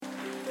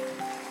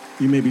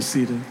You may be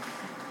seated.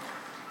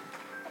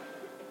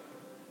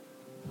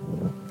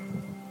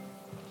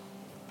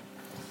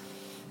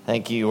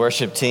 Thank you,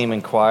 worship team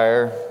and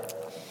choir.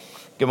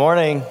 Good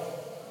morning.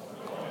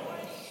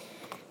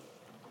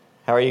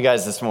 How are you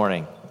guys this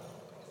morning?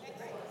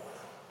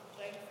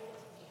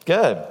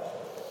 Good.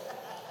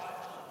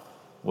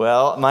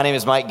 Well, my name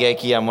is Mike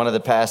Gakey. I'm one of the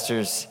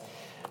pastors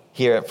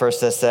here at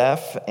First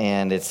SF,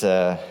 and it's,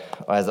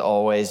 as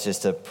always,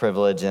 just a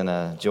privilege and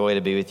a joy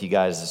to be with you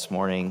guys this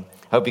morning.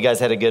 Hope you guys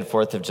had a good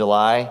 4th of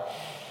July.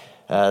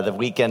 The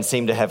weekend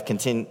seemed to have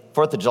continued.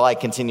 4th of July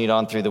continued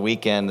on through the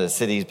weekend. The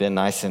city's been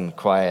nice and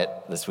quiet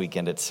this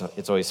weekend.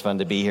 It's always fun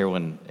to be here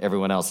when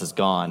everyone else is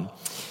gone.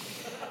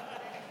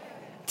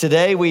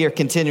 Today we are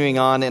continuing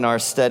on in our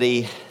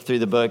study through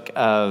the book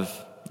of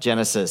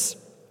Genesis.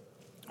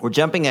 We're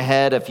jumping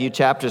ahead a few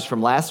chapters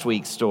from last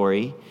week's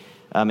story,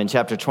 in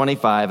chapter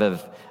 25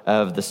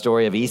 of the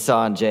story of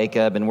Esau and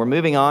Jacob, and we're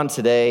moving on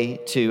today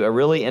to a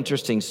really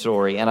interesting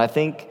story, and I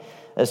think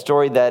a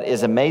story that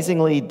is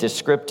amazingly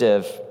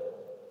descriptive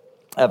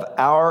of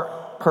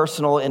our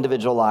personal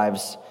individual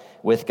lives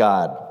with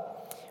God.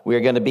 We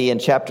are going to be in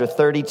chapter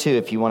 32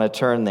 if you want to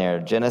turn there.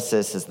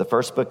 Genesis is the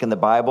first book in the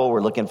Bible.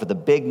 We're looking for the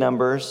big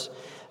numbers,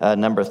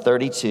 number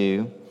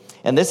 32.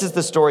 And this is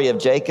the story of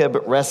Jacob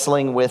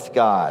wrestling with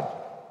God.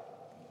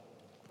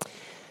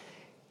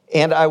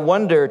 And I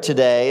wonder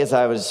today, as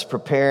I was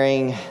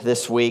preparing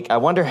this week, I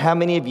wonder how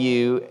many of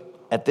you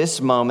at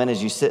this moment,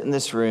 as you sit in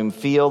this room,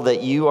 feel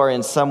that you are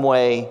in some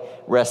way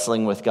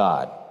wrestling with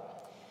God.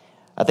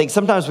 I think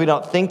sometimes we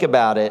don't think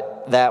about it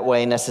that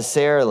way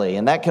necessarily,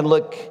 and that can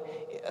look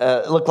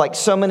like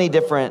so many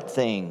different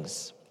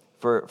things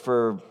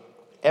for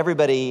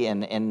everybody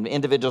and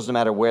individuals, no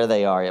matter where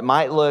they are. It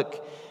might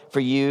look for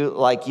you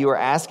like you are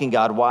asking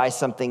God why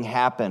something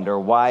happened or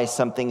why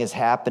something is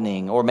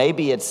happening, or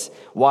maybe it's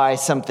why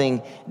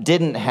something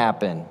didn't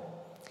happen.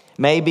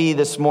 Maybe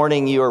this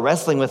morning you are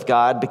wrestling with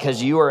God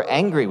because you are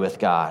angry with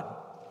God.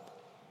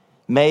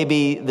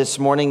 Maybe this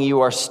morning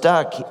you are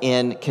stuck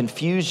in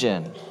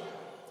confusion.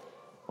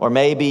 Or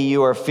maybe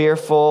you are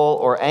fearful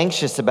or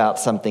anxious about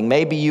something.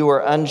 Maybe you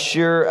are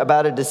unsure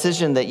about a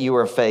decision that you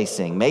are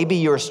facing. Maybe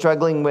you are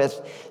struggling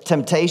with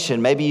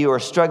temptation. Maybe you are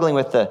struggling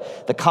with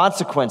the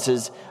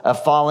consequences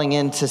of falling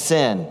into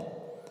sin.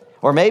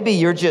 Or maybe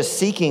you're just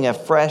seeking a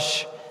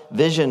fresh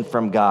vision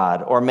from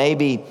God. Or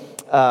maybe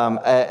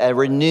a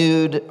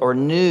renewed or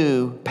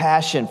new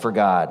passion for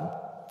God.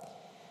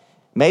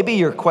 Maybe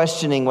you're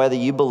questioning whether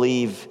you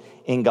believe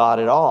in God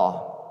at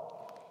all.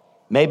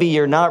 Maybe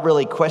you're not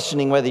really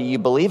questioning whether you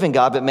believe in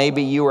God, but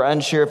maybe you are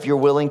unsure if you're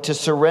willing to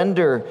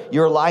surrender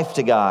your life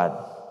to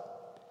God.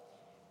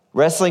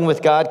 Wrestling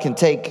with God can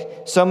take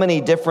so many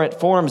different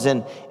forms,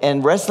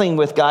 and wrestling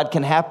with God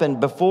can happen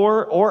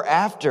before or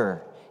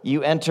after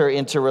you enter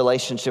into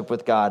relationship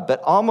with God.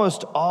 But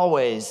almost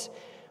always,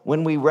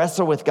 when we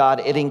wrestle with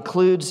God, it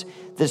includes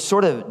this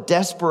sort of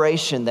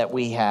desperation that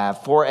we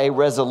have for a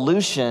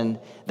resolution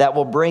that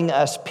will bring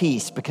us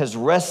peace, because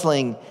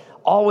wrestling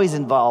always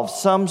involves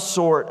some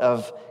sort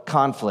of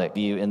conflict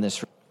in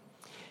this room.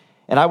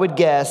 And I would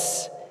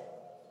guess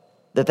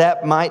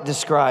that might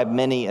describe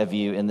many of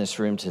you in this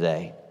room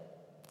today.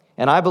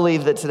 And I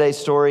believe that today's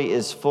story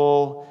is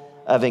full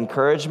of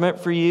encouragement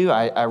for you.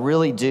 I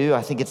really do.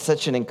 I think it's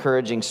such an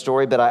encouraging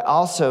story, but I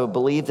also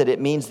believe that it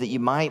means that you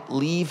might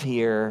leave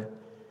here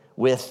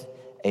with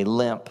a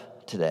limp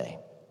today.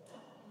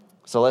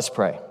 So let's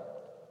pray.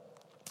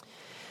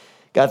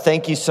 God,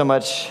 thank you so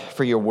much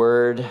for your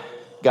word.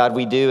 God,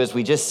 we do, as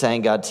we just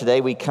sang, God, today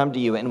we come to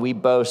you and we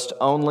boast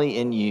only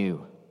in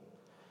you.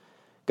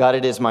 God,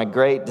 it is my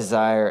great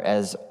desire,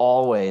 as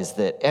always,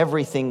 that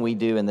everything we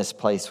do in this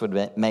place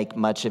would make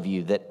much of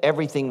you, that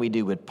everything we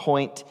do would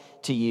point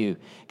to you.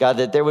 God,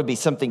 that there would be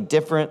something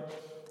different,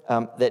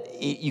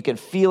 that you can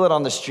feel it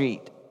on the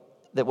street,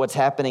 that what's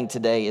happening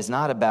today is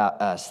not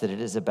about us, that it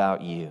is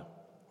about you.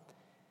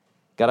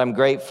 God, I'm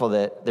grateful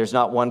that there's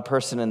not one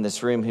person in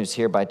this room who's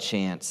here by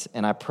chance.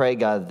 And I pray,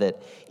 God,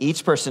 that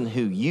each person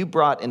who you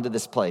brought into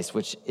this place,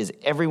 which is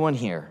everyone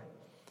here,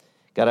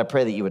 God, I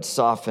pray that you would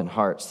soften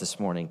hearts this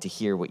morning to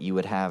hear what you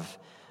would have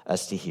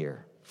us to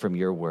hear from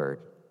your word.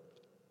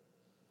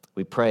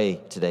 We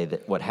pray today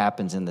that what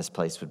happens in this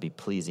place would be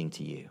pleasing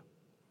to you.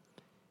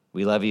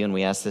 We love you and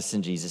we ask this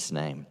in Jesus'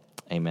 name.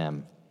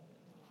 Amen.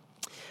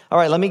 All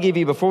right,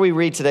 before we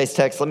read today's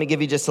text, let me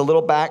give you just a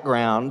little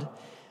background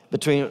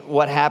between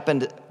what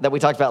happened that we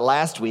talked about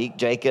last week,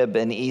 Jacob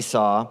and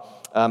Esau,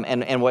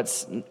 and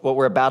what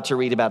we're about to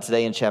read about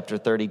today in chapter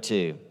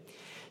 32.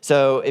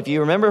 So if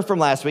you remember from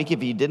last week,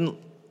 if you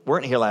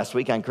weren't here last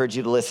week, I encourage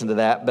you to listen to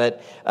that.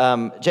 But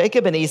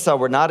Jacob and Esau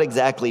were not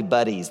exactly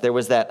buddies. There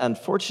was that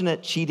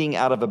unfortunate cheating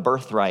out of a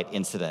birthright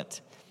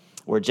incident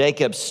where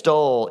Jacob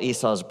stole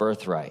Esau's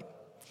birthright.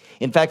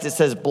 In fact, it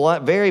says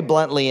very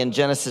bluntly in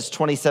Genesis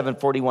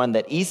 27:41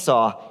 that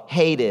Esau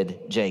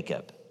hated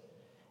Jacob,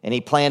 and he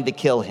planned to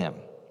kill him.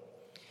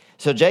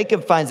 So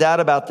Jacob finds out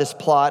about this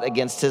plot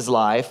against his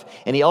life,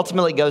 and he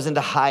ultimately goes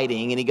into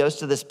hiding, and he goes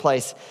to this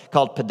place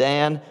called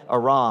Padan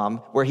Aram,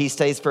 where he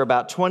stays for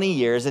about 20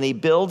 years, and he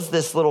builds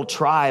this little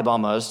tribe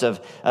almost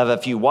of a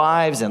few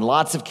wives and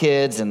lots of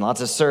kids and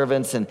lots of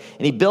servants, and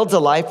he builds a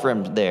life for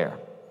him there.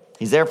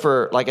 He's there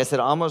for, like I said,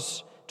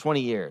 almost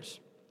 20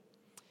 years.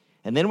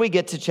 And then we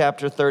get to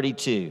chapter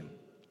 32.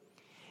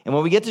 And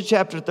when we get to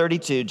chapter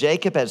 32,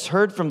 Jacob has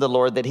heard from the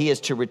Lord that he is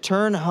to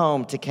return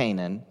home to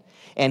Canaan,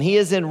 and he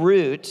is en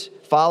route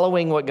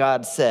following what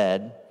God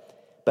said,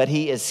 but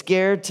he is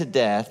scared to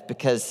death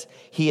because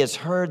he has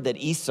heard that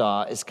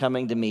Esau is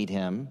coming to meet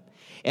him.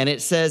 And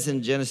it says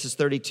in Genesis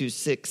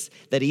 32:6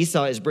 that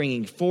Esau is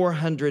bringing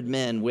 400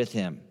 men with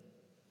him.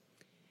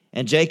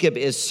 And Jacob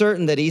is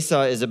certain that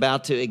Esau is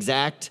about to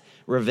exact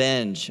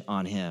revenge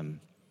on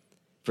him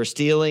for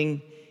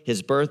stealing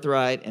his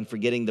birthright and for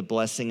getting the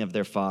blessing of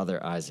their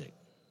father Isaac.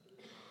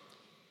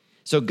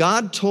 So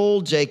God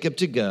told Jacob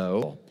to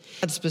go.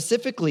 God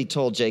specifically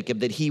told Jacob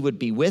that he would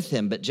be with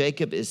him, but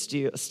Jacob is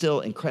still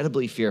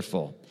incredibly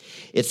fearful.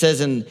 It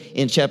says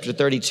in chapter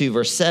 32,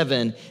 verse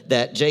 7,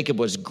 that Jacob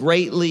was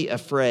greatly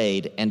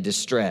afraid and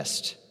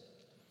distressed.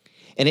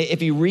 And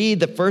if you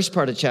read the first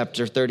part of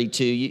chapter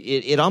 32,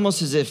 it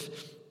almost as if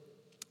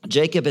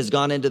Jacob has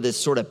gone into this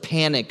sort of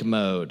panic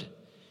mode.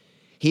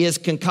 He is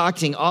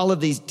concocting all of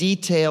these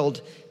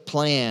detailed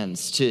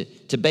plans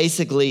to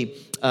basically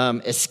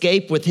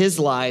escape with his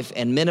life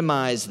and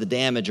minimize the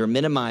damage or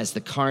minimize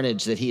the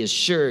carnage that he is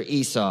sure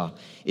Esau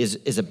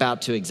is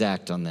about to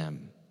exact on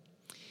them.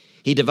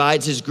 He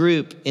divides his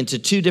group into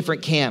two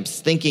different camps,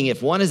 thinking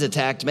if one is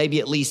attacked, maybe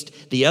at least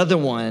the other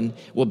one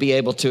will be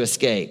able to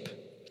escape.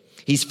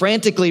 He's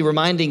frantically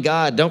reminding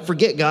God, don't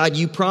forget, God,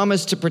 you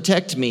promised to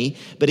protect me.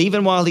 But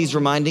even while he's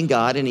reminding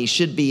God, and he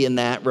should be in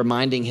that,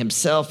 reminding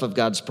himself of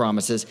God's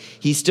promises,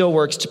 he still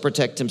works to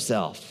protect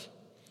himself.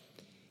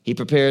 He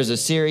prepares a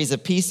series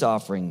of peace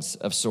offerings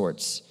of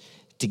sorts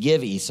to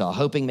give Esau,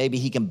 hoping maybe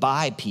he can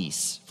buy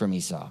peace from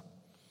Esau.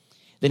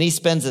 Then he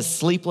spends a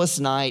sleepless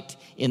night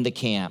in the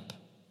camp.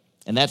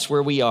 And that's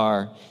where we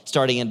are,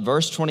 starting in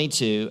verse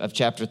 22 of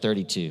chapter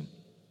 32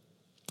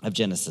 of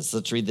Genesis.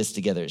 Let's read this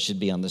together. It should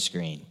be on the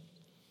screen.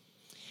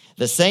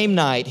 The same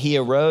night he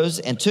arose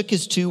and took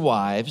his 2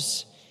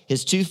 wives,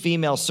 his 2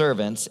 female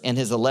servants, and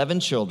his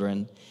 11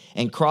 children,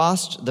 and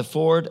crossed the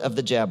ford of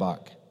the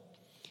Jabbok.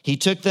 He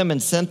took them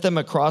and sent them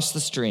across the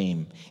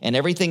stream and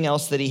everything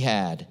else that he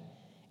had,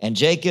 and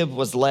Jacob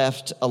was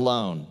left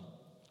alone.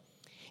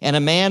 And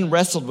a man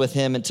wrestled with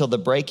him until the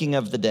breaking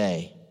of the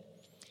day.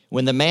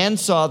 When the man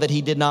saw that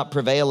he did not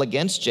prevail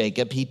against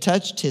Jacob, he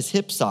touched his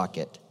hip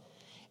socket,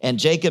 and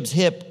Jacob's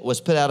hip was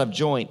put out of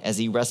joint as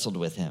he wrestled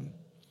with him.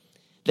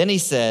 Then he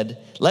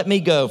said, let me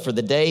go, for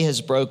the day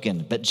has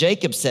broken. But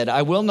Jacob said,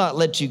 I will not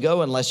let you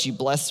go unless you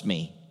bless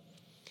me.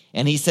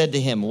 And he said to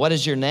him, what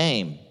is your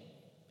name?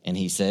 And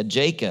he said,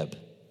 Jacob.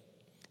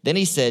 Then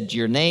he said,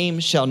 your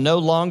name shall no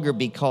longer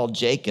be called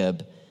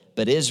Jacob,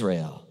 but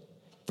Israel,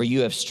 for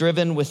you have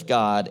striven with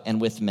God and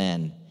with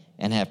men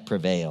and have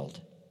prevailed.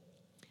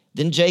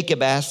 Then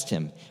Jacob asked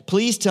him,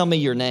 please tell me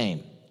your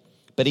name.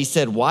 But he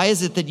said, why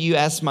is it that you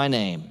ask my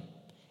name?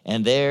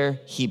 And there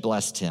he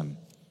blessed him.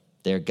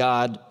 There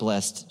God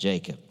blessed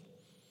Jacob.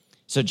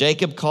 So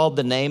Jacob called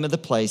the name of the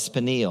place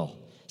Peniel,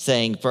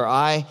 saying, for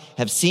I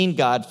have seen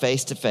God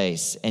face to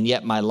face, and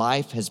yet my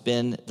life has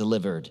been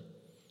delivered.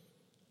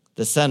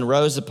 The sun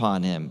rose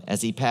upon him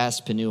as he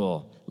passed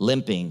Peniel,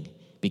 limping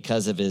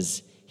because of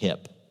his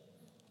hip.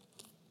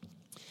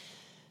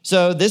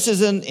 So this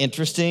is an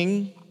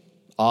interesting,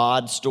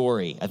 odd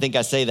story. I think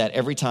I say that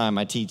every time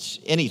I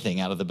teach anything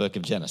out of the book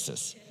of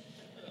Genesis.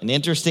 An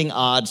interesting,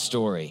 odd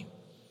story.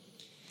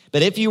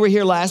 But if you were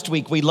here last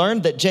week, we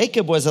learned that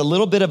Jacob was a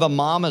little bit of a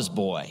mama's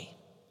boy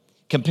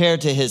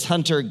compared to his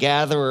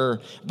hunter-gatherer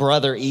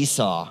brother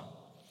Esau.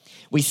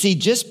 We see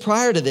just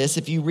prior to this,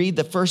 if you read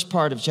the first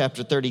part of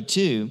chapter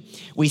 32,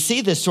 we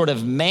see this sort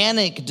of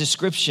manic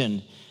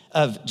description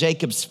of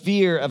Jacob's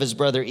fear of his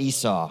brother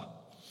Esau.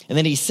 And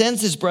then he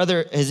sends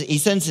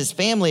his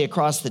family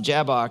across the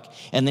Jabbok,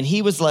 and then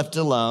he was left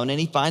alone, and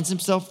he finds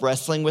himself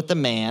wrestling with a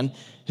man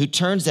who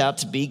turns out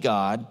to be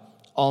God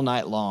all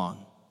night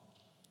long.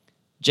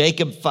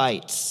 Jacob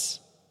fights.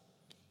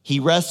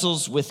 He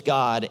wrestles with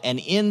God, and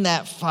in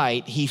that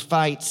fight, he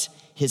fights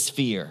his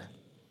fear.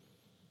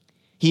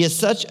 He is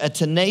such a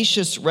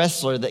tenacious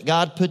wrestler that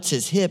God puts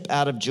his hip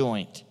out of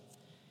joint.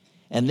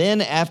 And then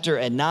after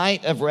a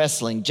night of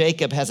wrestling,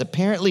 Jacob has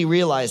apparently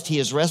realized he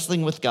is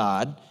wrestling with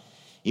God,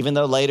 even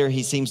though later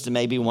he seems to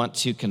maybe want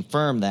to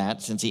confirm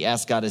that since he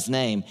asked God his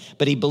name.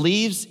 But he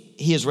believes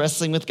he is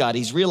wrestling with God.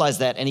 He's realized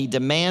that, and he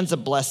demands a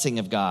blessing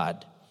of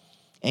God.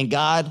 And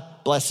God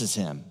blesses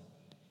him.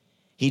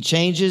 He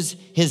changes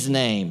his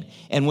name.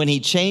 And when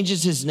he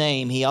changes his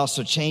name, he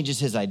also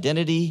changes his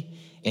identity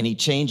and he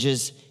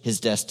changes his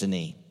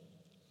destiny.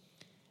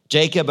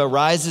 Jacob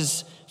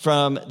arises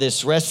from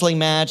this wrestling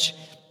match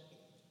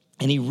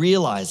and he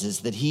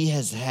realizes that he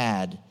has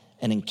had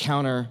an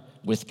encounter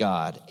with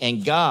God.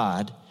 And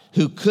God,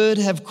 who could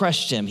have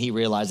crushed him, he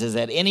realizes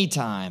at any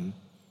time,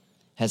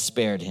 has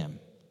spared him.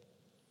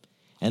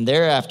 And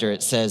thereafter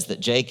it says that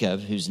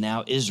Jacob, who's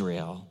now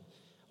Israel,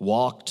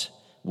 walked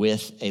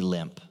with a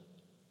limp.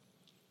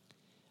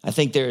 I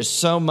think there is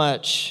so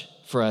much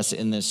for us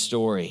in this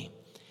story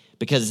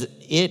because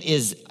it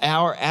is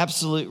our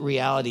absolute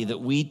reality that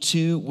we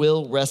too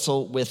will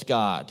wrestle with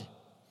God.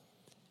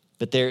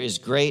 But there is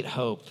great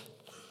hope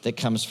that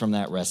comes from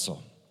that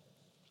wrestle.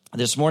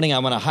 This morning, I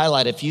want to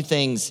highlight a few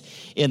things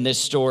in this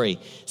story.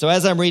 So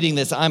as I'm reading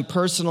this, I'm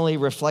personally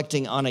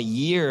reflecting on a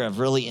year of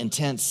really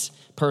intense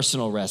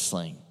personal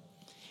wrestling.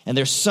 And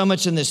there's so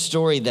much in this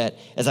story that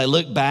as I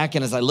look back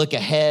and as I look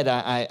ahead,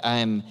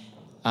 I'm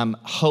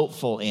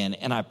hopeful in.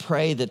 And I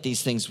pray that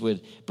these things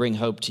would bring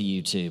hope to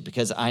you too,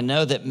 because I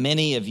know that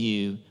many of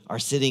you are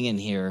sitting in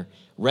here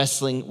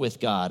wrestling with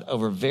God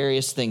over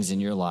various things in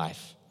your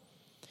life.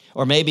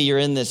 Or maybe you're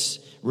in this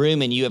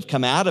room and you have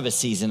come out of a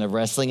season of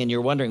wrestling and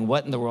you're wondering,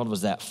 what in the world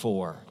was that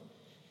for?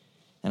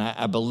 And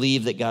I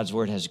believe that God's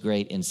word has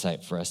great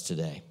insight for us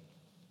today.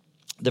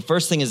 The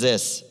first thing is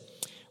this: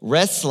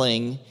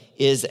 wrestling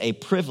is a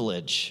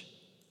privilege.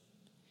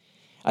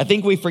 I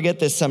think we forget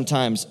this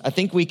sometimes. I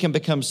think we can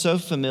become so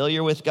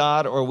familiar with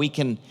God, or we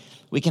can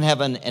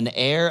have an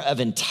air of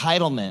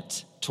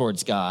entitlement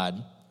towards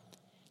God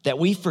that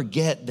we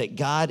forget that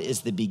God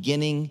is the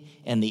beginning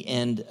and the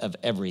end of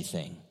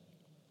everything.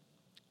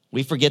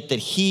 We forget that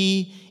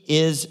he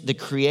is the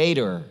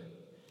creator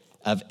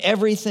of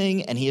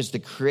everything, and he is the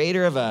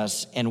creator of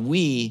us, and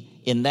we,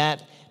 in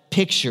that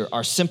picture,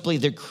 are simply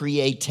the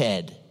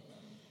created.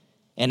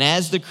 And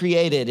as the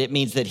created, it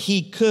means that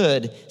he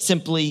could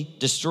simply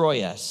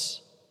destroy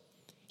us.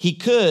 He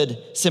could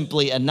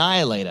simply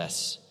annihilate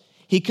us.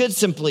 He could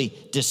simply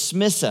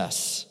dismiss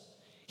us.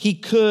 He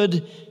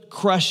could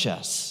crush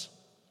us.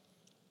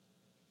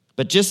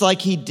 But just like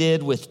he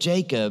did with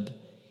Jacob,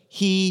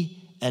 he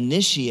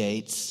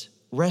initiates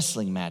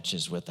wrestling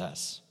matches with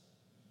us.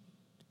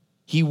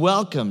 He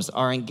welcomes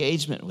our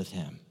engagement with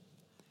him.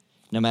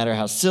 No matter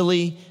how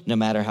silly, no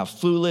matter how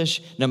foolish,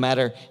 no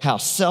matter how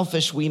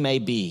selfish we may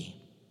be.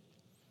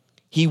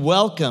 He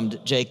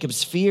welcomed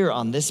Jacob's fear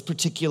on this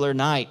particular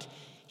night.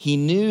 He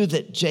knew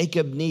that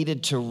Jacob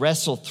needed to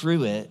wrestle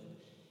through it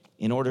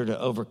in order to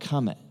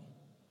overcome it.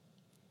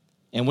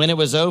 And when it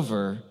was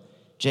over,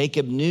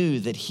 Jacob knew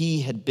that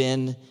he had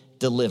been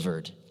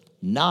delivered,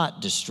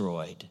 not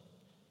destroyed,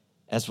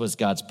 as was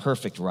God's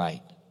perfect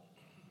right.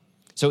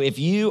 So if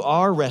you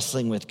are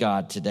wrestling with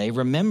God today,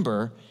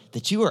 remember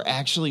that you are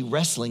actually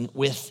wrestling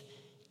with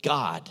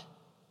God,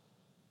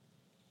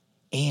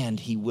 and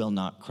he will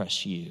not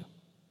crush you.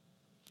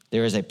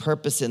 There is a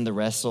purpose in the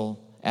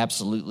wrestle,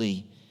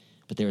 absolutely,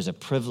 but there is a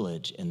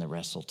privilege in the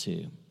wrestle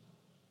too.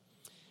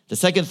 The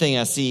second thing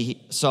I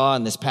saw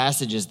in this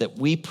passage is that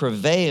we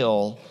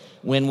prevail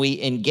when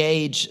we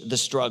engage the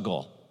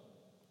struggle,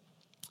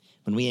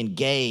 when we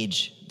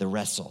engage the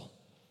wrestle.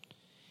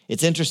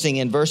 It's interesting,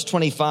 in verse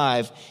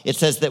 25, it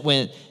says that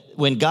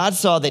when God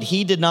saw that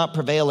he did not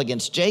prevail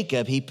against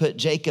Jacob, he put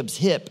Jacob's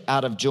hip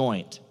out of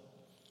joint.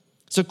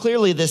 So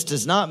clearly this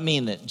does not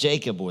mean that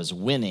Jacob was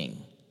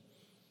winning.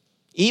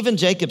 Even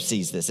Jacob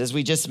sees this, as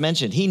we just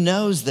mentioned. He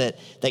knows that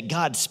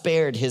God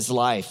spared his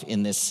life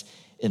in this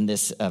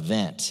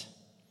event.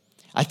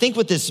 I think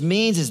what this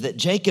means is that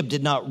Jacob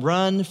did not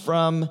run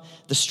from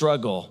the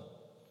struggle.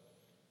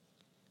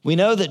 We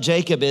know that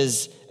Jacob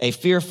is a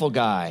fearful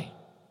guy.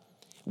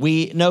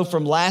 We know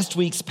from last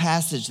week's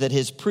passage that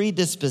his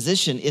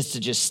predisposition is to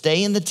just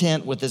stay in the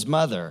tent with his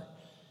mother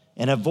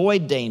and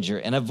avoid danger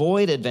and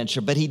avoid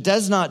adventure. But he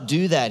does not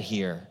do that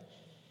here.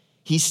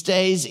 He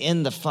stays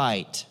in the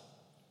fight.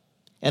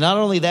 And not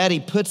only that, he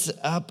puts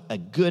up a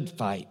good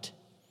fight.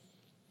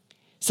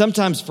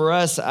 Sometimes for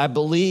us, I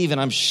believe, and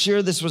I'm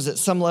sure this was at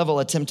some level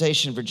a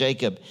temptation for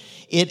Jacob,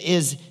 it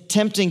is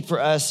tempting for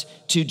us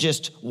to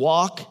just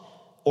walk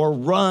or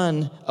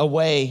run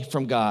away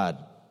from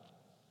God,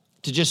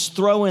 to just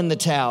throw in the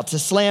towel, to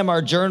slam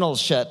our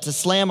journals shut, to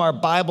slam our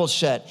Bible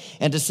shut,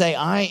 and to say,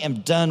 I am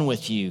done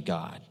with you,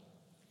 God.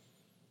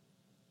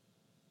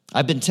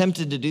 I've been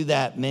tempted to do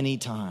that many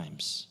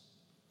times.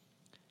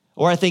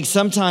 Or I think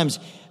sometimes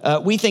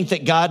we think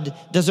that God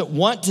doesn't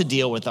want to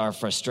deal with our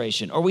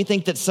frustration, or we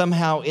think that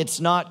somehow it's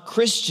not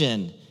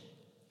Christian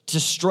to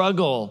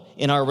struggle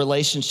in our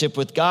relationship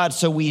with God,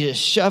 so we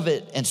just shove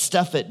it and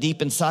stuff it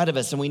deep inside of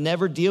us, and we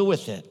never deal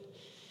with it.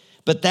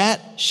 But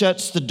that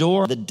shuts the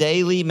door, the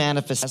daily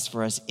manifestation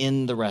for us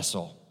in the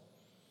wrestle.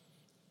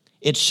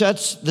 It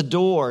shuts the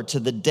door to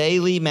the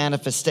daily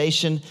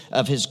manifestation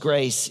of his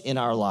grace in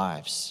our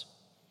lives.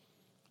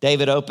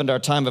 David opened our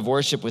time of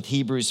worship with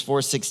Hebrews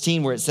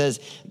 4:16, where it says,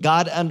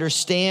 God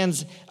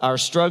understands our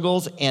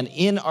struggles, and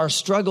in our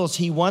struggles,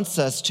 he wants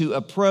us to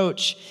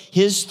approach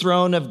his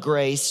throne of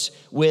grace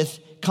with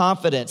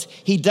confidence.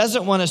 He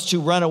doesn't want us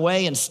to run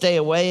away and stay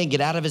away and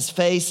get out of his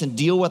face and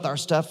deal with our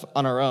stuff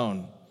on our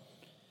own.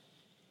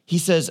 He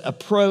says,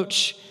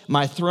 approach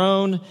my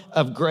throne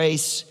of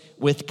grace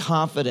with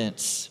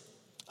confidence.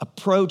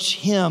 Approach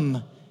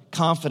him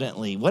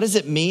confidently. What does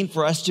it mean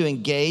for us to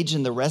engage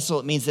in the wrestle?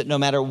 It means that no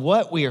matter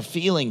what we are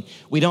feeling,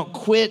 we don't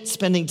quit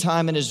spending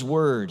time in his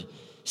word.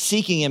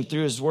 seeking him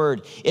through his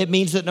word. It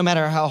means that no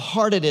matter how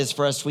hard it is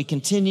for us, we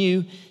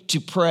continue to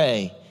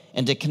pray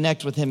and to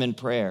connect with him in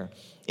prayer.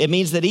 It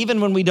means that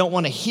even when we don't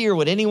want to hear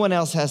what anyone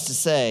else has to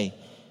say,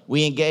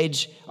 we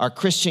engage our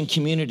Christian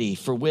community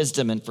for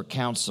wisdom and for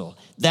counsel.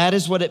 That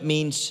is what it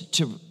means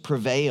to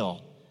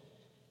prevail,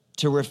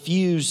 to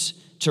refuse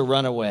to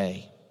run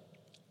away.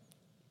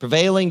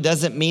 Prevailing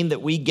doesn't mean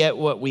that we get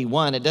what we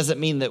want. It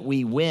doesn't mean that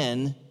we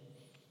win.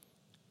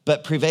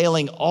 But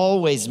prevailing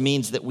always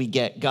means that we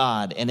get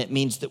God, and it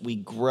means that we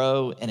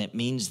grow, and it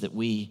means that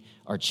we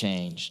are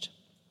changed.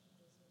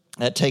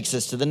 That takes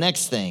us to the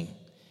next thing.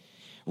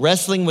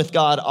 Wrestling with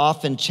God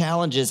often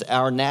challenges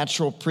our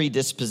natural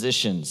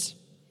predispositions.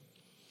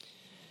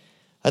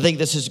 I think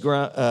this has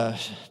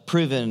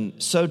proven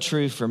so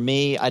true for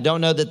me. I don't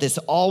know that this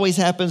always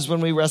happens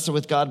when we wrestle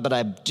with God, but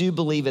I do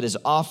believe it is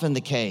often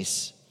the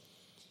case.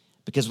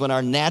 Because when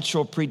our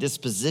natural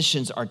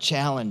predispositions are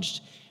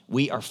challenged,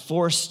 we are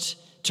forced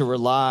to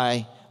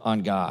rely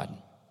on God.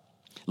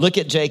 Look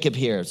at Jacob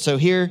here. So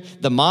here,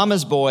 the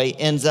mama's boy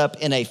ends up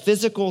in a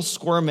physical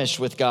skirmish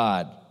with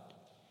God.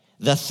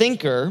 The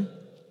thinker,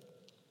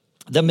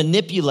 the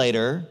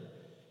manipulator.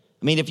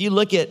 I mean, if you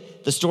look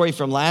at the story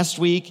from last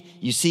week,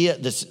 you see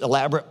this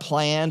elaborate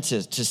plan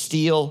to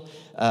steal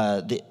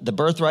the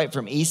birthright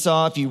from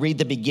Esau. If you read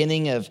the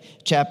beginning of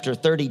chapter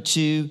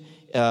 32,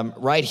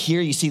 right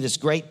here, you see this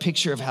great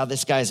picture of how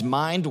this guy's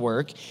mind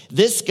works.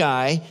 This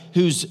guy,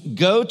 whose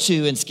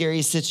go-to in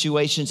scary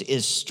situations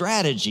is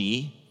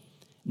strategy,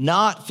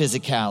 not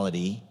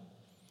physicality,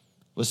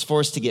 was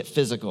forced to get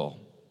physical.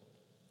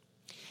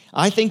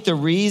 I think the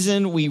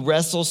reason we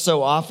wrestle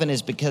so often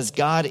is because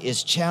God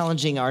is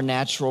challenging our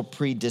natural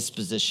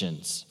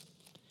predispositions.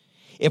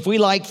 If we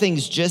like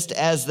things just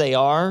as they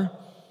are,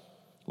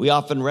 we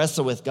often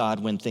wrestle with God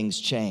when things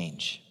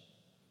change.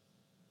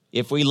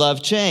 If we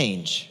love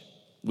change,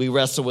 we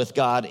wrestle with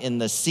God in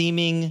the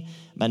seeming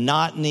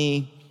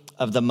monotony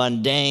of the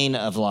mundane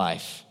of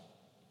life.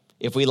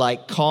 If we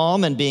like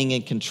calm and being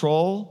in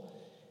control,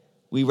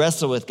 we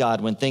wrestle with God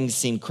when things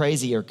seem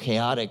crazy or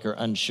chaotic or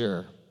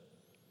unsure.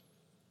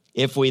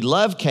 If we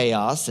love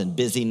chaos and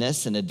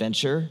busyness and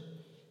adventure,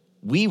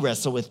 we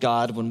wrestle with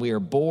God when we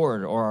are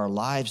bored or our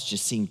lives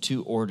just seem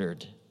too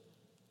ordered.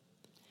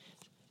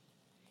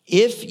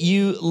 If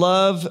you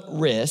love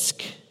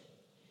risk,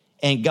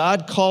 and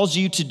God calls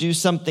you to do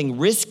something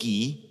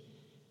risky,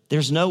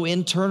 there's no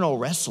internal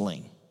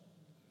wrestling.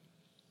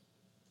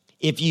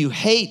 If you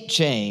hate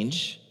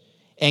change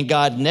and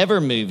God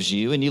never moves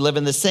you and you live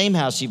in the same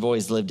house you've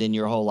always lived in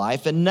your whole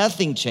life and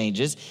nothing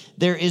changes,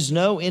 there is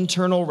no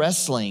internal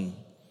wrestling.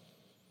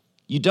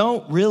 You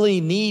don't really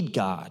need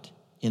God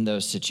in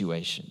those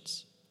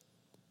situations.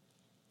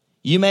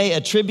 You may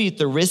attribute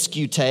the risk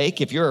you take.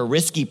 If you're a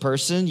risky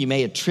person, you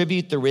may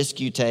attribute the risk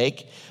you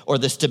take or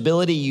the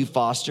stability you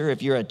foster.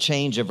 If you're a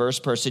change-averse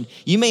person,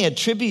 you may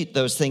attribute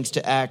those things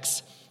to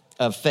acts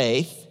of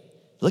faith.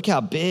 Look how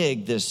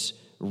big this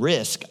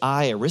risk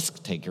a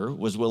risk taker,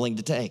 was willing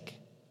to take.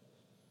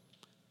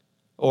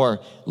 Or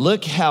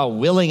look how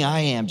willing I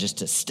am just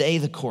to stay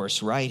the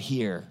course right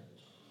here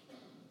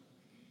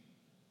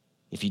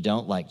if you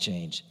don't like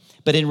change.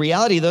 But in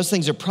reality, those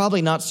things are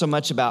probably not so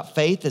much about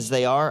faith as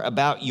they are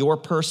about your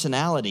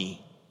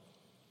personality.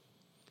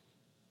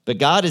 But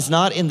God is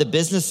not in the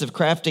business of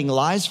crafting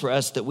lives for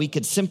us that we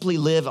could simply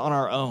live on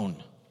our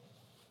own.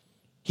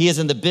 He is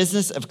in the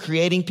business of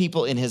creating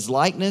people in his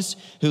likeness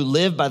who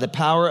live by the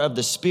power of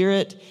the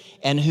Spirit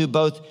and who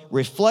both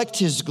reflect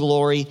his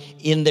glory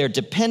in their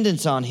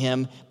dependence on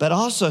him, but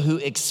also who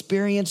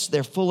experience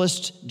their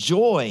fullest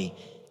joy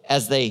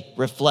as they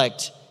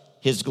reflect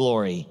his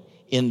glory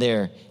in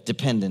their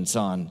dependence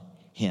on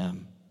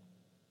him.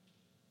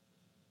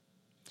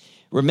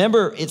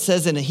 Remember, it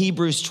says in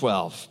Hebrews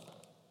 12,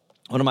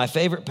 one of my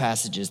favorite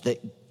passages, that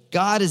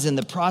God is in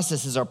the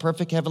process as our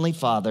perfect heavenly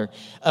Father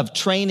of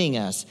training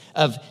us,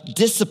 of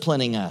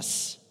disciplining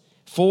us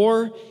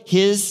for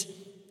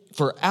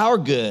our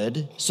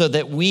good, so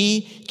that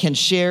we can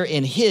share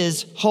in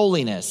his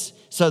holiness,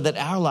 so that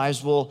our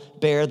lives will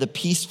bear the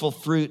peaceful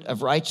fruit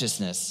of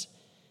righteousness.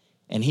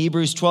 And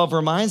Hebrews 12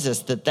 reminds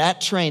us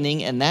that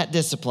training and that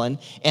discipline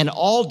and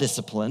all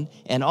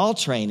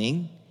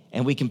training,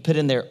 and we can put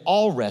in there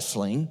all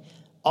wrestling,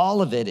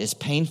 all of it is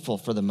painful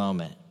for the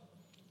moment.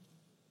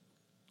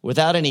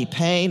 Without any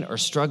pain or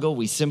struggle,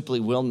 we simply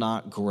will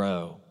not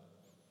grow.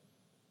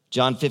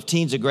 John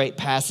 15 is a great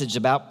passage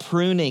about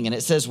pruning, and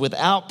it says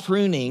without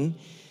pruning,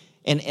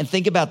 and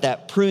think about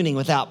that pruning,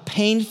 without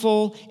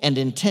painful and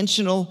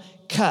intentional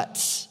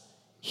cuts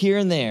here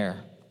and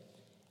there,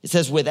 it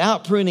says,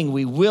 without pruning,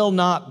 we will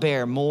not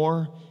bear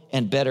more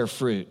and better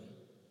fruit.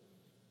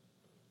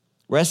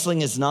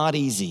 Wrestling is not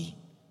easy.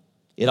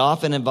 It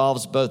often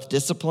involves both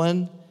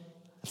discipline.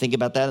 Think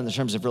about that in the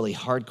terms of really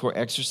hardcore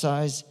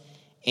exercise.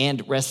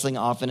 And wrestling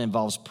often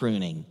involves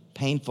pruning,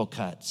 painful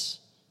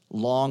cuts,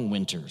 long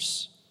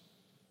winters.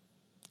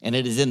 And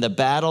it is in the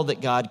battle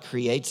that God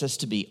creates us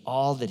to be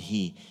all that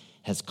he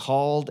has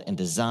called and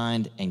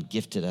designed and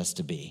gifted us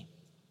to be.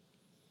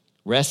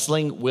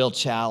 Wrestling will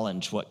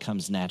challenge what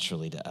comes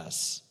naturally to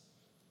us.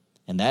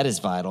 And that is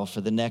vital for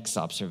the next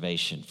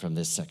observation from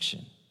this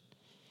section.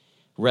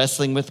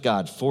 Wrestling with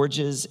God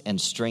forges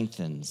and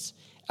strengthens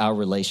our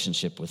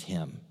relationship with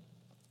him.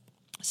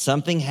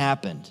 Something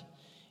happened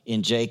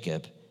in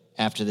Jacob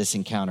after this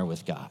encounter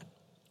with God.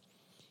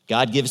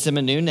 God gives him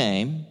a new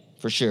name,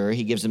 for sure.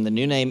 He gives him the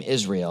new name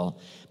Israel,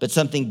 but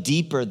something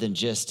deeper than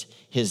just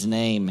his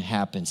name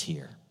happens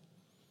here.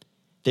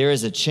 There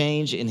is a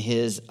change in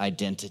his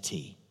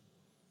identity.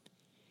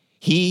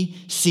 He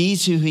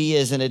sees who he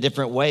is in a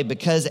different way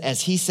because,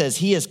 as he says,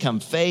 he has come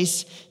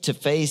face to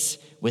face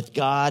with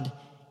God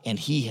and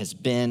he has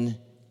been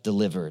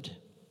delivered.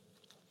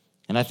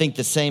 And I think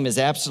the same is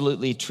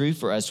absolutely true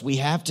for us. We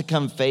have to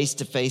come face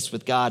to face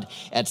with God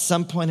at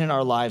some point in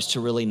our lives to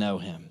really know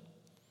him.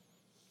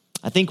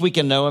 I think we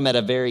can know him at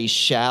a very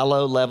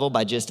shallow level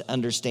by just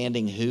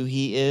understanding who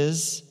he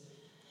is.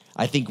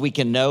 I think we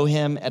can know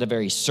him at a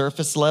very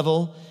surface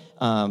level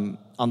on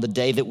the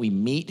day that we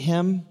meet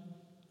him.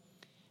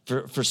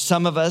 For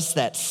some of us,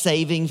 that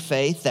saving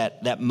faith,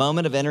 that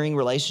moment of entering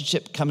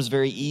relationship comes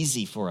very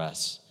easy for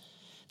us.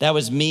 That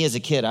was me as a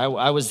kid.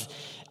 I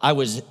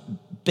was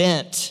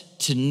bent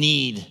to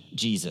need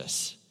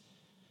Jesus.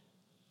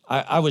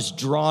 I was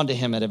drawn to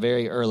him at a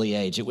very early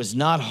age. It was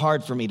not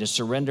hard for me to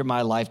surrender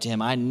my life to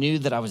him. I knew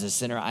that I was a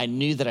sinner. I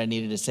knew that I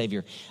needed a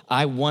Savior.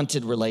 I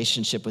wanted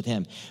relationship with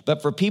him.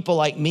 But for people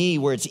like me,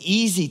 where it's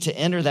easy to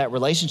enter that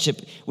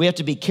relationship, we have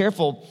to be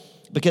careful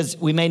because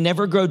we may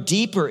never grow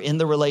deeper in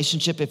the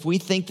relationship if we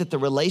think that the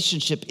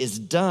relationship is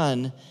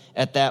done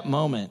at that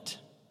moment.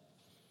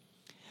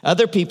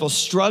 Other people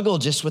struggle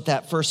just with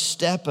that first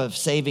step of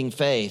saving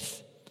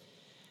faith.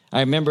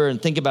 I remember and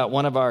think about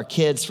one of our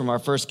kids from our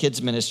first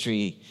kids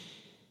ministry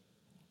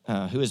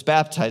who was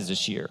baptized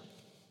this year.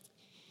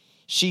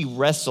 She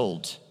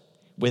wrestled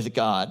with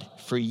God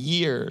for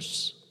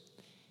years.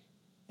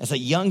 As a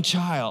young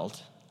child,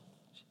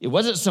 it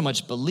wasn't so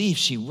much belief.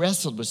 She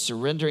wrestled with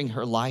surrendering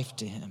her life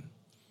to him.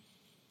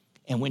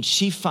 And when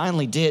she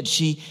finally did,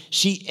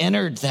 she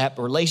entered that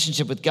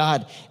relationship with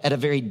God at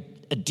a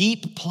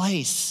deep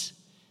place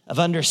of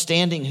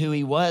understanding who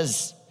he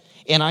was.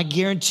 And I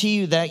guarantee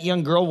you that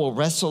young girl will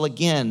wrestle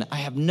again. I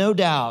have no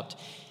doubt.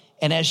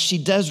 And as she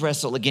does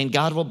wrestle again,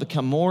 God will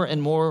become more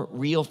and more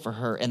real for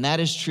her. And that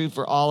is true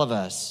for all of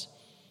us.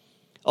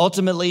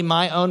 Ultimately,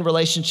 my own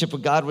relationship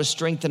with God was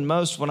strengthened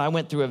most when I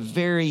went through a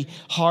very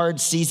hard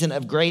season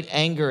of great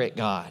anger at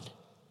God.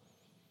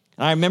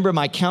 And I remember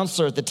my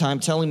counselor at the time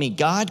telling me,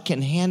 God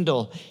can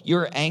handle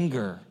your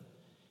anger.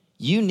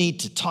 You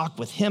need to talk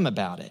with him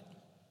about it.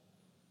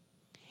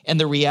 And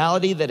the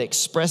reality that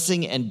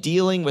expressing and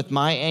dealing with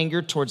my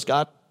anger towards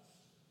God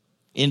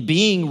in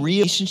being in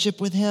relationship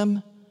with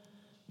him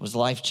was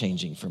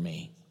life-changing for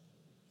me.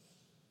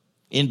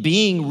 In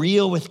being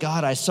real with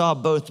God, I saw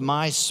both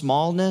my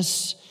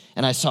smallness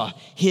and I saw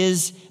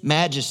his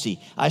majesty.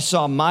 I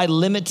saw my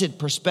limited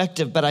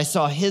perspective, but I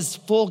saw his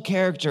full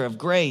character of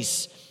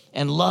grace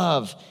and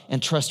love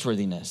and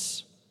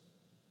trustworthiness.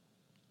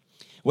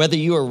 Whether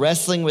you are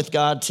wrestling with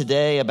God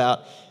today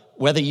about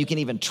whether you can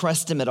even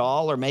trust him at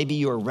all, or maybe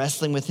you are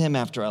wrestling with him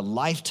after a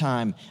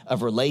lifetime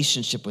of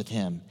relationship with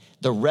him,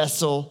 the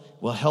wrestle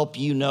will help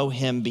you know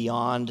him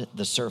beyond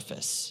the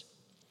surface.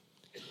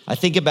 I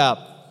think about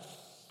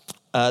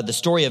the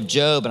story of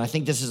Job, and I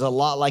think this is a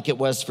lot like it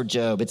was for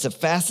Job. It's a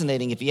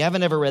fascinating, if you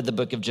haven't ever read the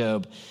book of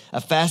Job, a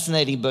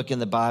fascinating book in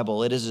the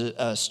Bible. It is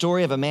a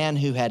story of a man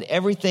who had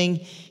everything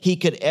he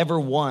could ever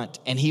want,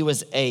 and he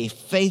was a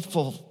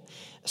faithful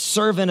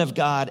servant of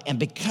God, and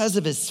because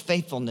of his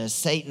faithfulness,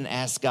 Satan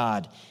asked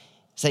God,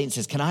 Satan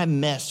says, can I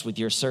mess with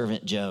your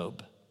servant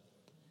Job?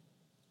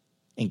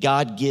 And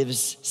God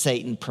gives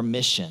Satan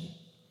permission.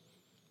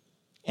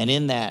 And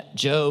in that,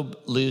 Job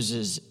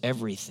loses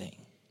everything.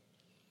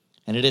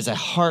 And it is a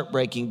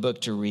heartbreaking book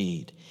to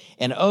read.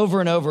 And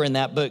over in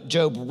that book,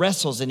 Job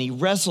wrestles, and he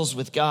wrestles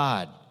with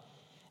God.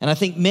 And I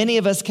think many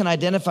of us can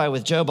identify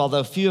with Job,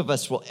 although few of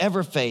us will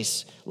ever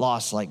face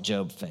loss like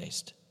Job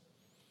faced.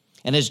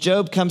 And as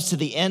Job comes to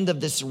the end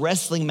of this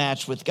wrestling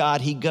match with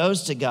God, he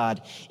goes to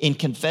God in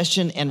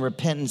confession and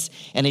repentance,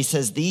 and he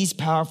says these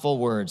powerful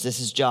words. This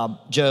is Job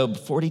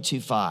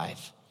 42:5.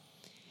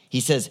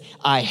 He says,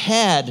 I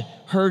had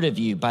heard of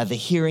you by the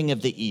hearing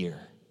of the ear,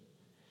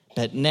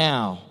 but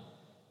now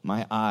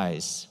my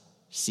eyes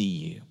see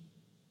you.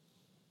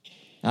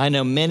 I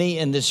know many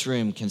in this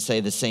room can say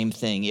the same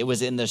thing. It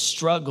was in the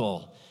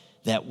struggle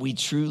that we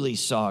truly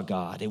saw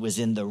God. It was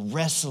in the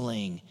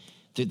wrestling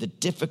through the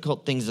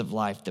difficult things of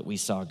life that we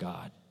saw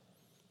God.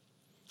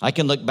 I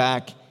can look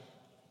back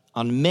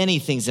on many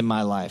things in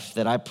my life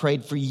that I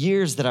prayed for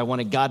years that I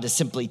wanted God to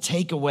simply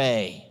take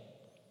away.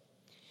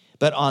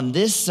 But on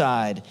this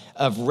side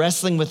of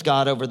wrestling with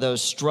God over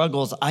those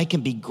struggles, I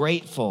can be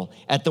grateful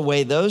at the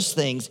way those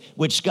things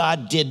which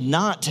God did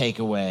not take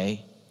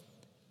away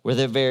were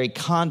the very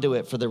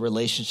conduit for the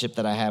relationship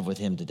that I have with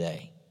him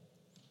today.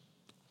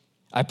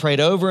 I prayed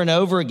over and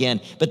over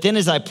again. But then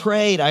as I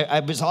prayed, I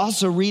was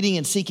also reading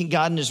and seeking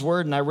God in his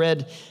word. And I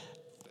read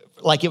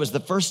like it was the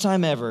first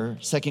time ever,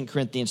 2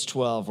 Corinthians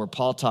 12, where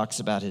Paul talks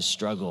about his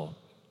struggle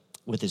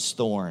with his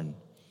thorn.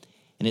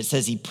 And it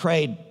says he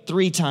prayed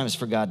 3 times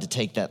for God to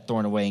take that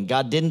thorn away, and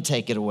God didn't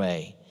take it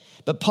away.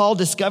 But Paul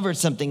discovered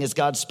something as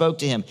God spoke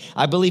to him.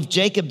 I believe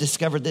Jacob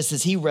discovered this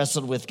as he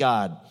wrestled with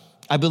God.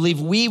 I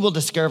believe we will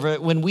discover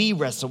it when we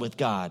wrestle with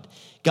God.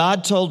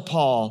 God told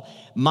Paul,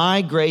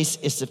 my grace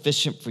is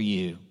sufficient for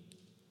you,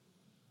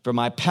 for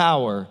my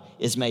power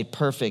is made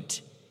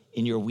perfect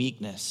in your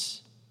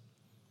weakness.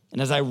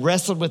 And as I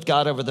wrestled with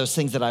God over those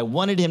things that I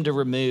wanted him to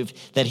remove,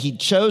 that he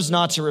chose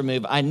not to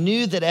remove, I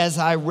knew that as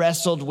I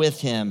wrestled with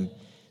him,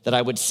 that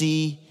I would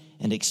see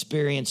and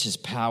experience his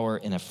power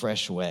in a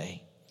fresh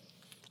way.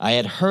 I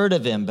had heard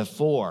of him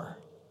before,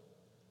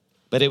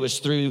 but it was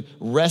through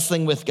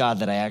wrestling with God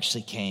that I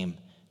actually came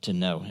to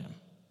know him.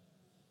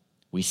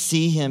 We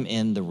see him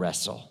in the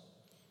wrestle,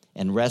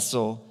 and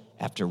wrestle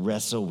after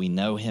wrestle, we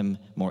know him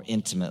more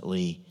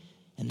intimately,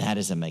 and that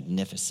is a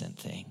magnificent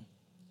thing.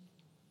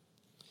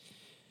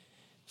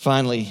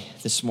 Finally,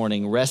 this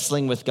morning,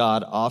 wrestling with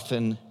God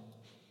often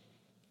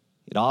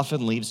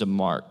leaves a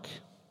mark.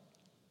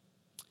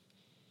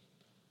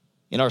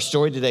 In our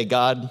story today,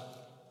 God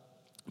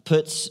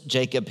puts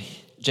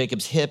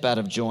Jacob's hip out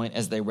of joint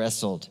as they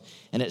wrestled.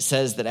 And it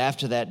says that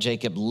after that,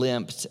 Jacob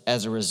limped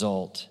as a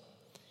result.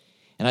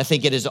 And I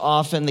think it is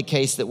often the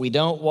case that we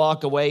don't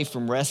walk away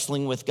from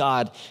wrestling with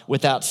God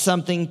without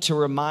something to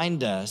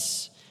remind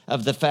us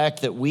of the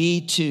fact that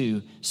we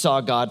too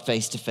saw God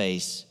face to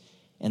face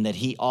and that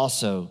he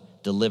also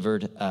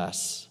delivered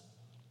us.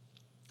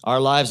 Our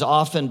lives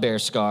often bear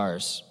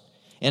scars.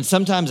 And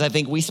sometimes I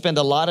think we spend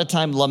a lot of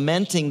time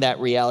lamenting that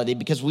reality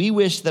because we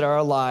wish that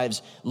our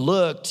lives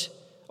looked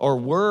or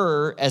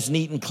were as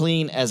neat and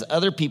clean as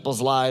other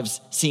people's lives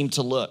seem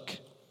to look.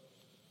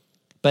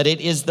 But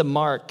it is the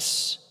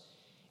marks,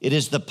 it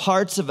is the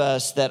parts of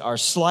us that are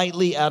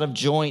slightly out of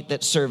joint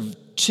that serve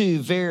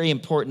 2 very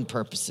important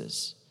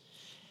purposes.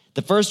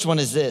 The first one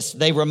is this: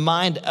 they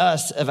remind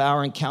us of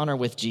our encounter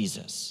with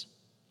Jesus.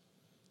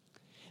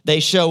 They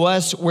show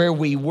us where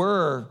we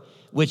were,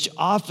 which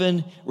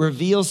often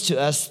reveals to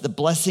us the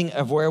blessing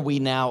of where we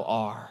now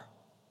are.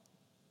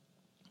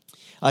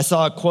 I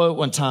saw a quote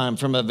one time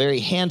from a very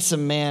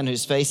handsome man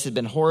whose face had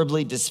been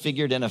horribly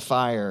disfigured in a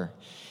fire.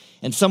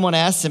 And someone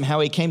asked him how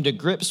he came to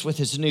grips with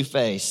his new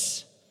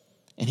face.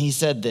 And he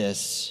said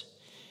this: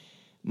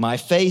 my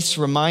face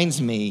reminds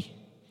me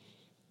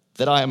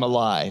that I am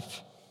alive.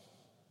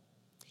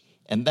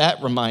 And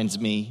that reminds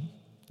me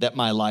that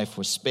my life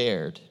was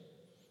spared.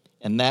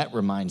 And that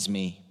reminds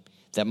me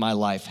that my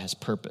life has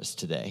purpose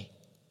today.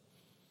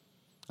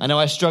 I know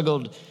I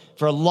struggled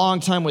for a long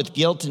time with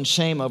guilt and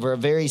shame over a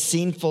very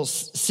sinful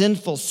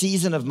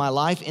season of my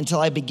life until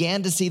I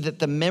began to see that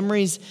the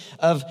memories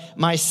of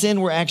my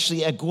sin were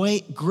actually a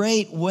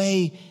great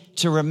way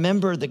to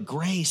remember the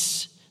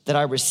grace that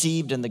I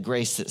received and the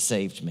grace that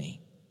saved me.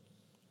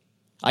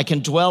 I can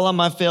dwell on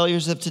my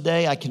failures of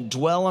today. I can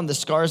dwell on the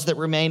scars that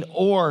remain,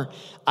 or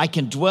I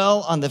can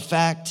dwell on the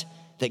fact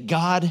that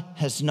God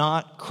has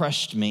not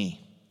crushed me.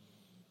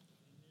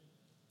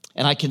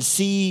 And I can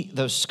see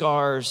those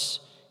scars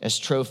as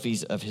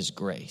trophies of his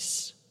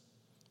grace.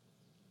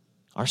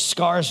 Our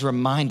scars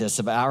remind us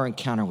of our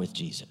encounter with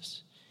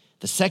Jesus.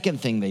 The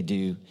second thing they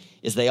do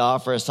is they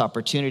offer us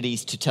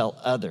opportunities to tell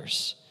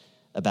others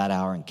about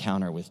our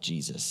encounter with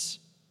Jesus.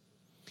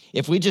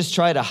 If we just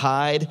try to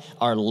hide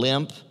our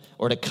limp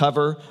or to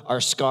cover our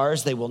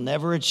scars, they will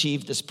never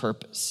achieve this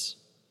purpose.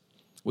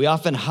 We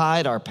often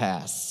hide our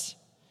pasts,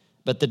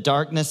 but the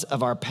darkness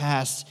of our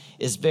past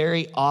is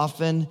very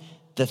often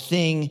the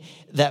thing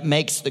that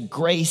makes the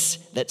grace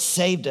that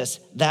saved us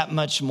that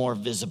much more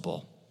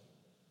visible.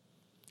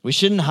 We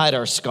shouldn't hide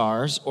our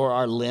scars or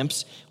our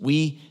limps.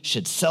 We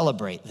should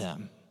celebrate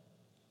them.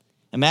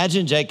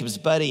 Imagine Jacob's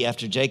buddy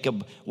after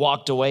Jacob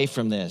walked away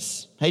from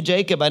this. Hey,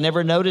 Jacob, I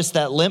never noticed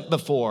that limp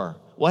before.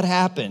 What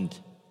happened?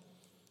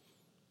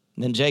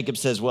 And then Jacob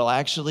says, well,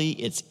 actually,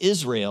 it's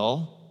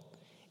Israel.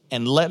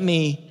 And let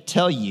me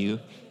tell you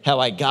how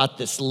I got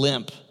this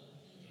limp.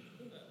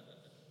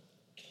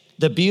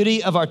 The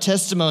beauty of our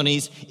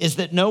testimonies is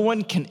that no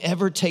one can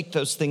ever take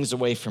those things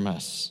away from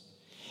us.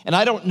 And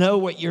I don't know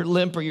what your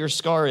limp or your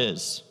scar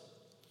is.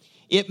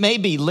 It may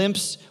be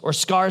limps or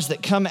scars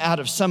that come out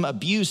of some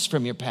abuse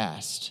from your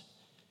past.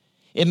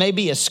 It may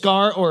be a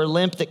scar or a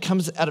limp that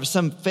comes out of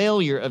some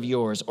failure of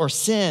yours or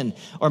sin,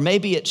 or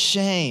maybe it's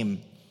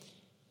shame.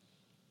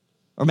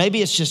 Or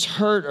maybe it's just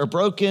hurt or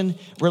broken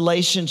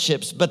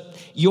relationships. But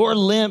your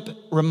limp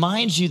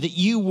reminds you that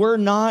you were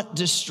not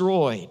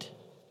destroyed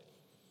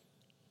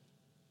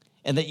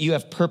and that you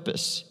have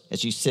purpose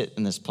as you sit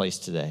in this place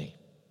today.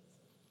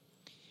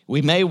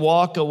 We may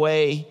walk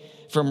away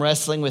from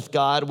wrestling with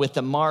God with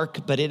a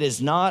mark, but it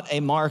is not a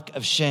mark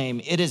of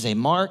shame. It is a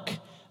mark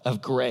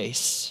of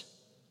grace.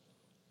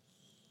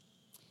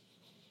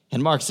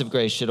 And marks of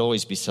grace should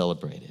always be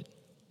celebrated.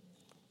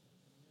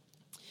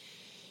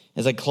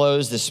 As I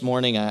close this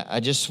morning, I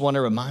just want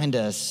to remind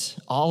us,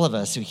 all of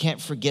us, we can't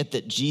forget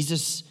that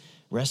Jesus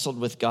wrestled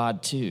with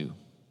God too.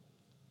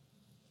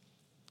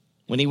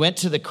 When he went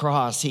to the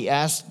cross, he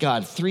asked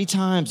God 3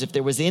 times if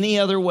there was any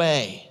other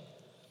way.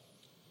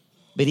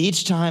 But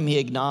each time he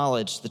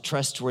acknowledged the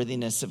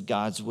trustworthiness of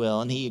God's will,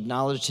 and he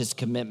acknowledged his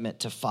commitment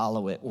to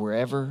follow it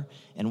wherever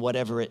and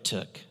whatever it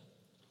took.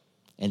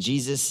 And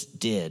Jesus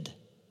did.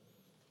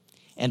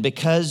 And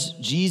because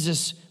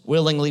Jesus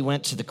willingly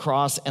went to the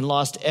cross and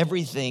lost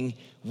everything,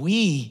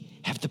 we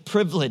have the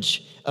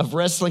privilege of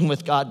wrestling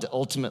with God to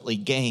ultimately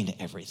gain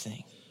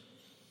everything.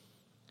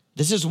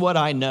 This is what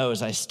I know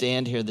as I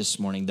stand here this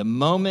morning. The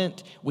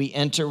moment we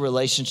enter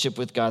relationship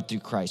with God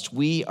through Christ,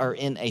 we are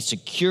in a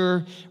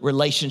secure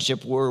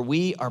relationship where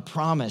we are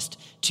promised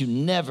to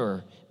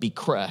never be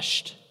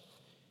crushed.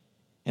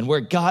 And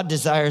where God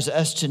desires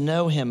us to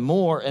know him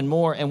more and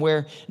more, and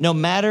where no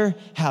matter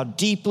how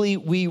deeply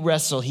we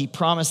wrestle, he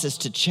promises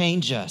to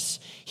change us.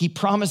 He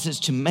promises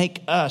to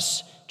make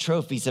us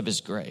trophies of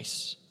his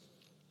grace.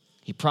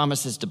 He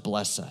promises to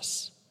bless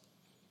us.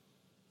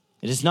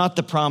 It is not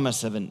the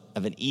promise of an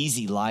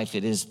easy life.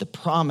 It is the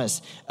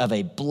promise of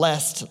a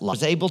blessed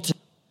life.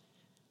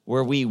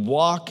 Where we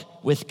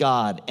walk with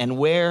God, and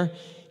where,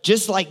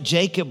 just like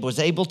Jacob was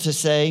able to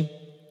say,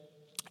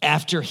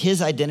 after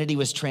his identity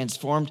was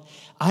transformed,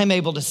 I'm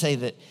able to say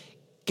that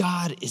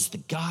God is the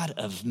God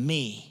of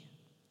me.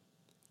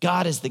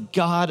 God is the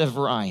God of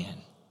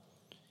Ryan.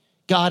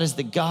 God is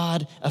the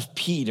God of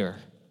Peter.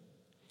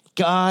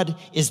 God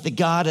is the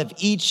God of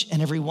each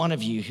and every one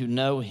of you who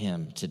know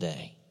him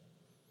today.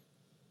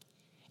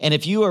 And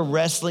if you are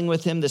wrestling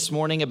with him this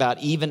morning about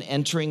even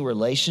entering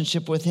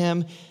relationship with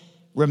him,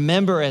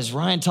 remember, as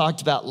Ryan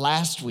talked about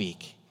last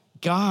week,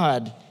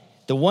 God,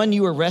 the one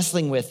you are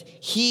wrestling with,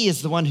 he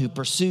is the one who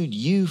pursued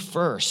you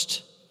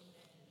first.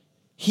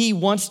 He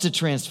wants to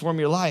transform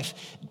your life.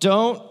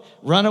 Don't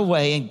run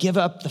away and give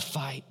up the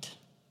fight,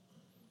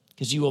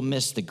 because you will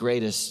miss the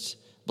greatest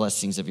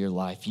blessings of your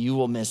life. You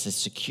will miss a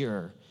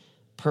secure,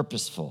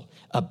 purposeful,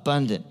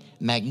 abundant,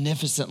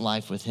 magnificent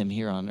life with him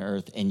here on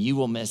earth, and you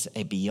will miss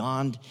a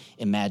beyond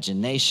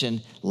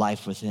imagination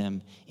life with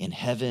him in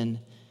heaven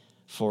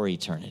for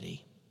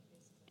eternity.